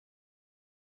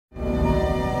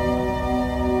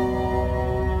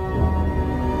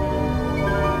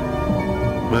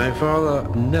father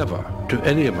never, to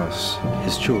any of us,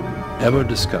 his children, ever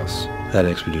discuss that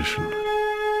expedition.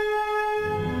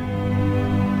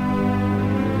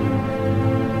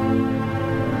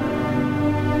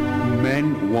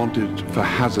 Men wanted for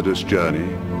hazardous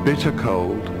journey, bitter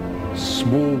cold,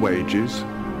 small wages,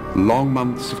 long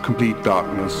months of complete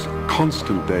darkness,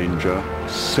 constant danger,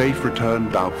 safe return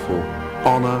doubtful,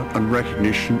 honor and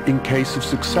recognition in case of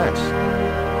success.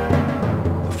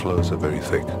 The floes are very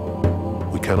thick.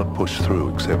 We cannot push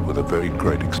through except with a very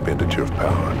great expenditure of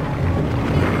power.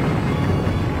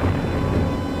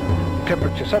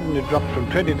 Temperature suddenly dropped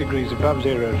from 20 degrees above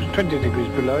zero to 20 degrees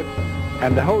below it,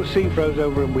 and the whole sea froze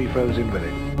over and we froze in with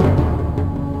it.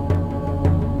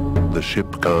 The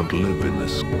ship can't live in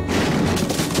this.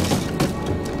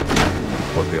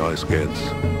 What the ice gets,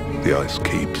 the ice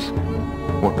keeps.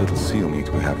 What little seal meat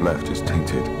we have left is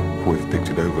tainted, for we've picked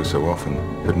it over so often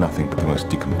that nothing but the most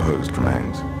decomposed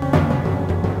remains.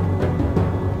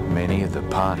 Many of the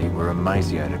party were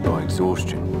emaciated by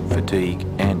exhaustion, fatigue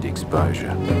and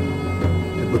exposure.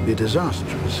 It would be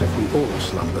disastrous if we all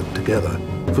slumbered together,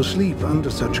 for sleep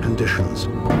under such conditions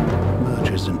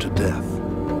merges into death.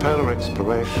 Polar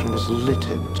exploration is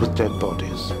littered with dead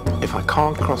bodies. If I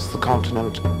can't cross the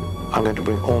continent, I'm going to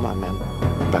bring all my men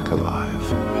back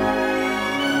alive.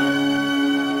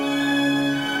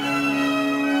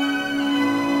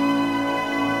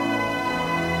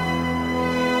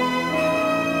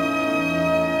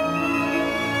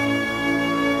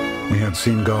 We had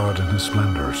seen God in his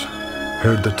splendors,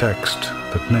 heard the text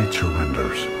that nature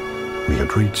renders. We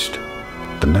had reached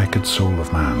the naked soul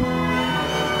of man.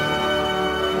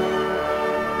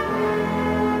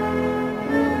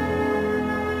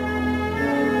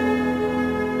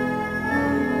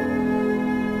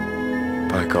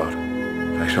 By God,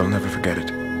 I shall never forget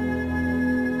it.